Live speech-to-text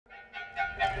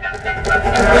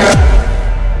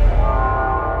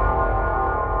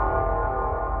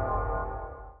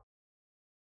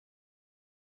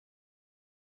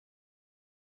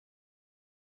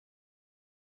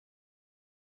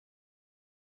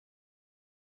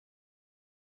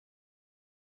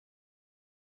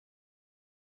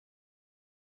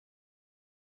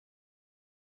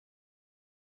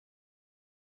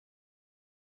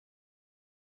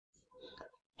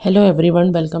Hello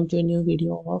everyone, welcome to a new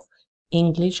video of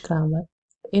English grammar.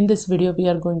 In this video, we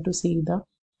are going to see the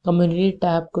community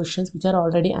tab questions which are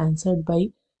already answered by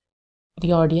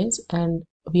the audience, and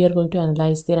we are going to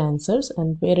analyze their answers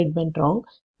and where it went wrong.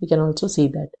 We can also see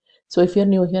that. So if you're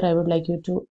new here, I would like you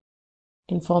to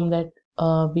inform that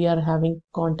we are having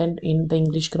content in the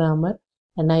English grammar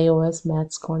and iOS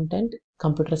maths content,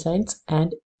 computer science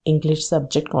and English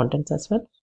subject contents as well.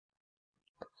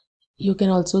 You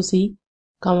can also see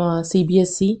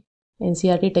CBSE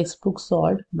NCERT textbook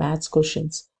solved maths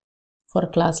questions for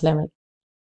class 11.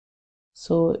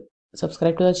 So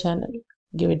subscribe to the channel,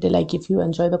 give it a like if you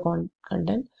enjoy the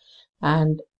content,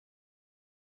 and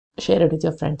share it with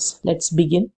your friends. Let's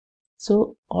begin.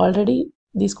 So already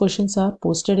these questions are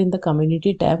posted in the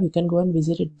community tab. You can go and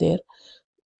visit it there,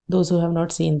 those who have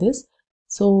not seen this.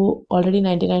 So already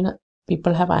 99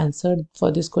 people have answered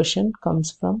for this question. Comes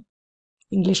from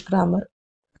English grammar.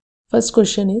 First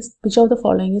question is, which of the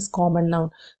following is common noun?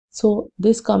 So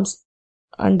this comes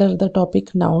under the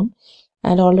topic noun,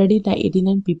 and already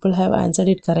 89 people have answered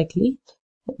it correctly,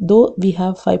 though we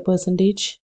have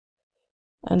 5%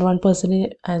 and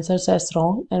 1% answers as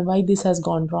wrong. And why this has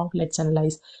gone wrong, let's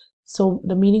analyze. So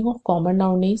the meaning of common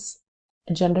noun is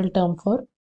a general term for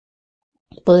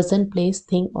person, place,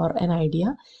 thing or an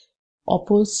idea,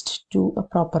 opposed to a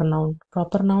proper noun.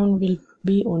 Proper noun will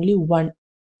be only one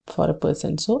for a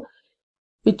person, so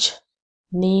which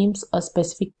names a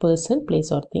specific person,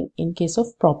 place or thing. In case of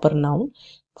proper noun,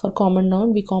 for common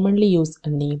noun we commonly use a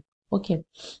name. Okay,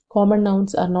 common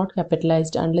nouns are not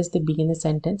capitalized unless they begin a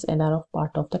sentence and are of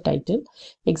part of the title.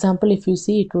 Example, if you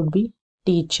see, it would be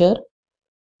teacher,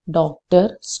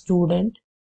 doctor, student.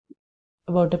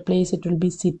 About a place, it will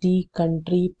be city,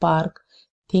 country, park,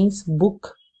 things,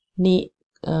 book,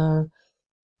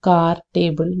 car,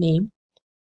 table, name,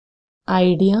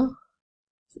 idea,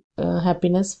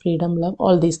 happiness, freedom, love,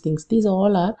 all these things. These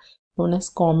all are known as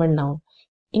common noun.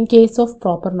 In case of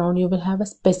proper noun, you will have a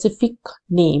specific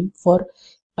name for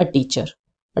a teacher,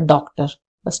 a doctor,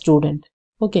 a student.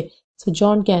 Okay, so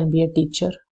John can be a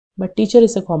teacher, but teacher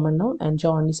is a common noun and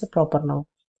John is a proper noun.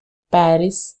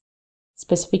 Paris,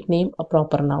 specific name, a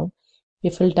proper noun.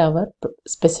 Eiffel Tower,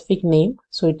 specific name,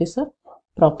 so it is a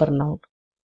proper noun.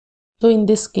 So in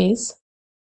this case,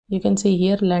 you can see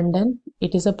here London,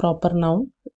 it is a proper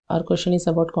noun. Our question is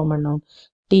about common noun.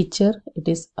 Teacher, it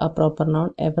is a proper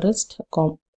noun. Everest,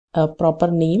 a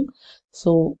proper name.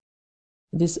 So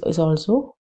this is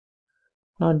also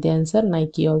not the answer.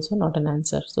 Nike also not an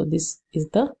answer. So this is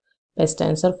the best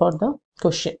answer for the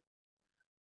question.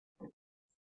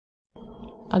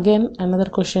 Again, another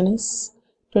question is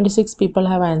 26 people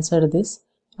have answered this,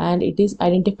 and it is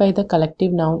identify the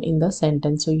collective noun in the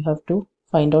sentence. So you have to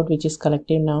find out which is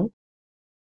collective noun.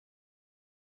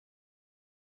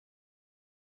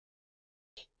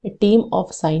 A team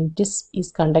of scientists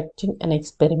is conducting an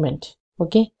experiment.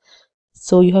 Okay,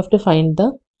 so you have to find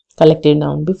the collective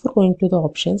noun. Before going to the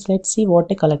options, let's see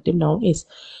what a collective noun is.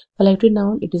 Collective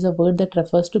noun, it is a word that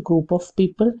refers to group of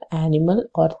people, animal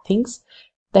or things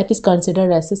that is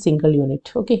considered as a single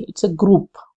unit. Okay, it's a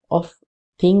group of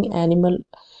thing, animal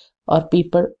or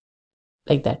people,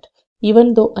 like that.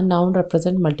 Even though a noun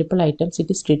represents multiple items,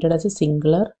 it is treated as a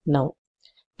singular noun.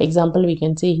 Example, we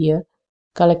can say here,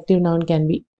 collective noun can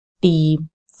be team,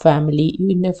 family.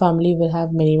 In a family will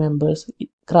have many members,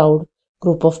 crowd,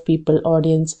 group of people,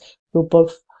 audience, group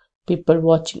of people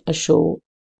watching a show,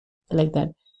 like that.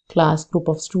 Class, group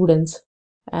of students.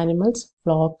 Animals,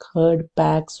 flock, herd,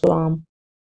 pack, swarm,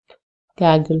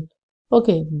 gaggle.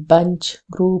 Okay, bunch,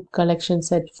 group, collection,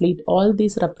 set, fleet, all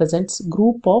these represents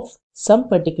group of some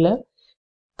particular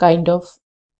kind of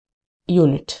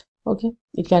unit. Okay,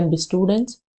 it can be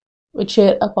students which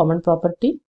share a common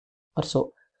property or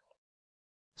so.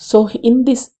 So in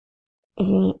this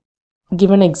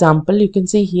given example, you can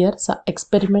see here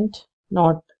experiment,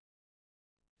 not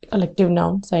collective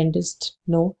noun. Scientist,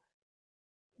 no.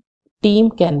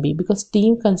 Team can be, because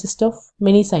team consists of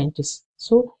many scientists,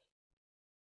 so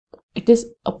it is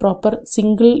a proper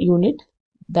single unit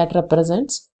that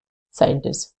represents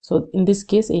scientists. So in this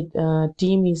case,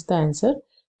 team is the answer.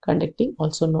 Conducting,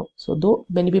 also no. So though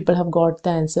many people have got the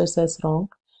answers as wrong,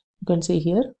 you can see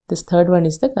here this third one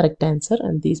is the correct answer,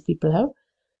 and these people have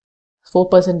 4%,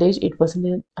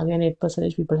 8%, again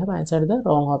 8% people have answered the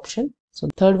wrong option. So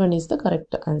third one is the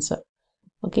correct answer.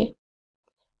 Okay,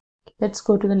 let's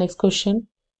go to the next question.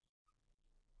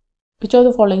 Which of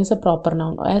the following is a proper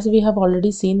noun? As we have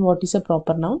already seen what is a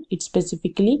proper noun, it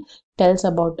specifically tells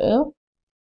about a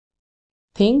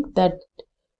thing that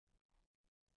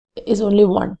is only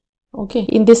one. Okay,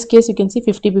 in this case you can see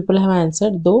 50 people have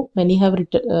answered, though many have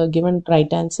given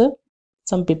right answer.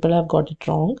 Some people have got it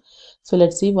wrong. So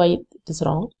let's see why it is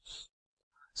wrong.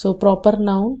 So proper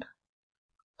noun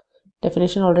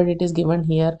definition already it is given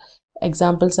here.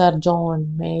 Examples are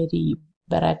John, Mary,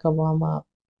 Barack Obama,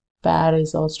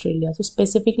 Paris, Australia. So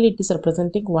specifically it is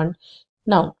representing one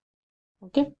noun.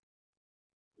 Okay.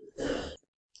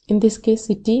 In this case,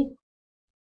 city,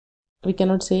 we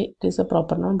cannot say it is a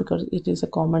proper noun because it is a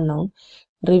common noun.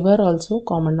 River also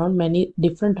common noun. Many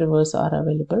different rivers are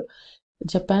available.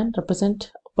 Japan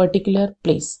represent a particular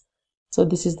place. So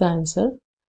this is the answer.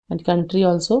 And country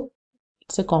also,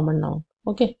 it's a common noun.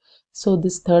 Okay. So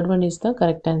this third one is the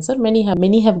correct answer. Many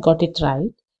have got it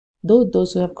right. Though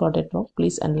those who have got it wrong,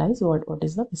 please analyze what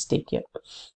is the mistake here.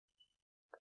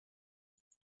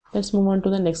 Let's move on to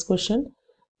the next question.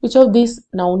 Which of these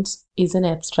nouns is an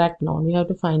abstract noun? We have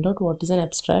to find out what is an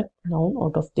abstract noun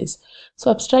out of this. So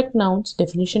abstract nouns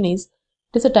definition is,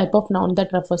 it is a type of noun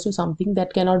that refers to something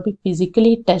that cannot be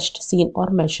physically touched, seen or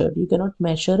measured. You cannot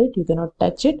measure it, you cannot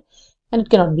touch it, and it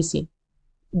cannot be seen.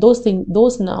 Those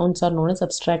nouns are known as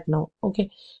abstract noun.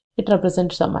 Okay, it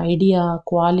represents some idea,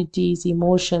 qualities,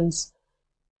 emotions.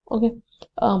 Okay.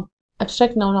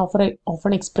 Abstract noun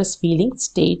often express feelings,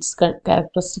 states,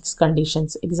 characteristics,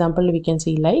 conditions. Example we can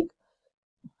see like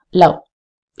love.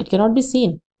 It cannot be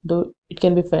seen, though it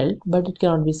can be felt, but it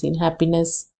cannot be seen.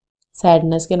 Happiness,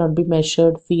 sadness cannot be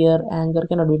measured. Fear, anger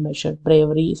cannot be measured.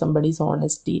 Bravery, somebody's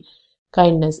honesty,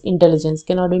 kindness, intelligence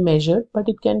cannot be measured, but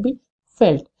it can be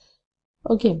felt.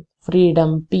 Okay.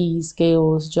 Freedom, peace,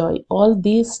 chaos, joy, all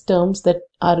these terms that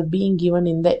are being given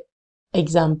in the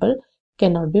example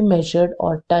cannot be measured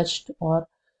or touched or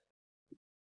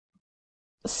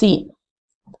seen.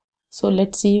 So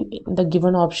let's see the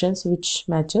given options which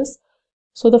matches.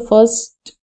 So the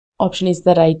first option is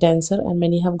the right answer and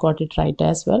many have got it right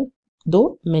as well,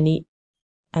 though many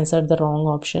answered the wrong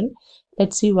option.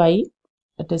 Let's see why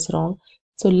it is wrong.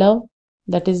 So love,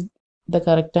 that is the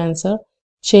correct answer.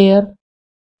 Chair,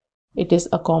 it is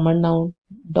a common noun.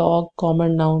 Dog,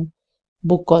 common noun.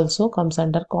 Book also comes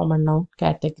under common noun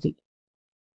category.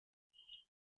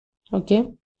 Okay.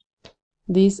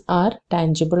 These are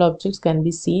tangible objects, can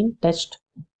be seen, touched.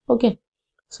 Okay.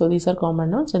 So these are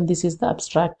common nouns and this is the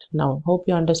abstract noun. Hope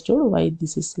you understood why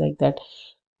this is like that.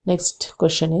 Next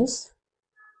question is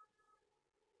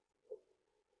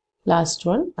last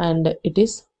one and it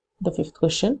is the fifth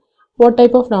question. What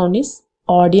type of noun is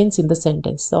audience in the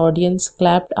sentence? The audience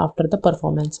clapped after the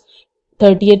performance.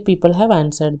 38 people have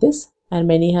answered this and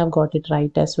many have got it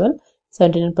right as well.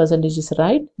 79% is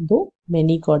right, though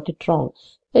many got it wrong.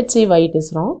 Let's see why it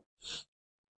is wrong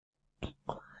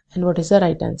and what is the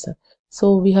right answer.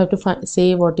 So we have to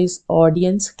say what is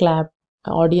audience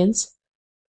audience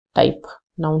type,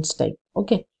 nouns type.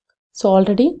 Okay. So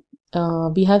already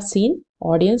we have seen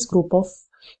audience, group of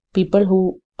people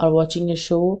who are watching a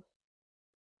show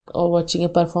or watching a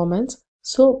performance.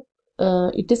 So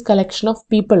it is collection of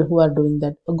people who are doing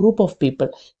that, a group of people.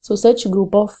 So such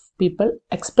group of people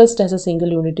expressed as a single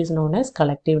unit is known as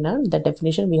collective noun. The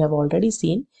definition we have already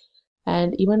seen.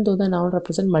 And even though the noun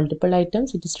represents multiple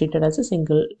items, it is treated as a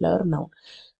singular noun.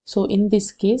 So in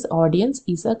this case, audience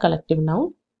is a collective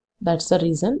noun. That's the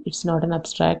reason it's not an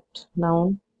abstract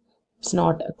noun. It's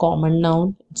not a common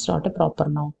noun. It's not a proper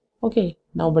noun. Okay,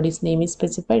 nobody's name is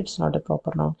specified. It's not a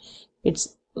proper noun.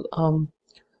 It's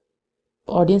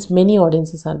audience. Many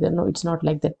audiences are there. No, it's not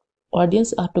like that.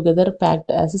 Audience are together packed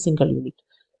as a single unit.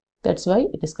 That's why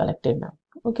it is collective noun.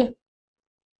 Okay.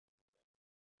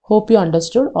 Hope you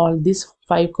understood all these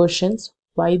 5 questions,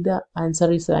 why the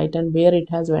answer is right and where it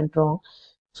has went wrong.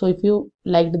 So if you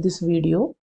liked this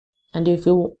video and if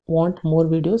you want more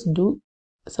videos, do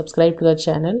subscribe to the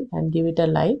channel and give it a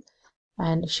like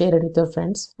and share it with your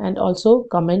friends, and also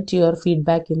comment your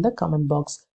feedback in the comment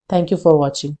box. Thank you for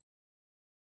watching.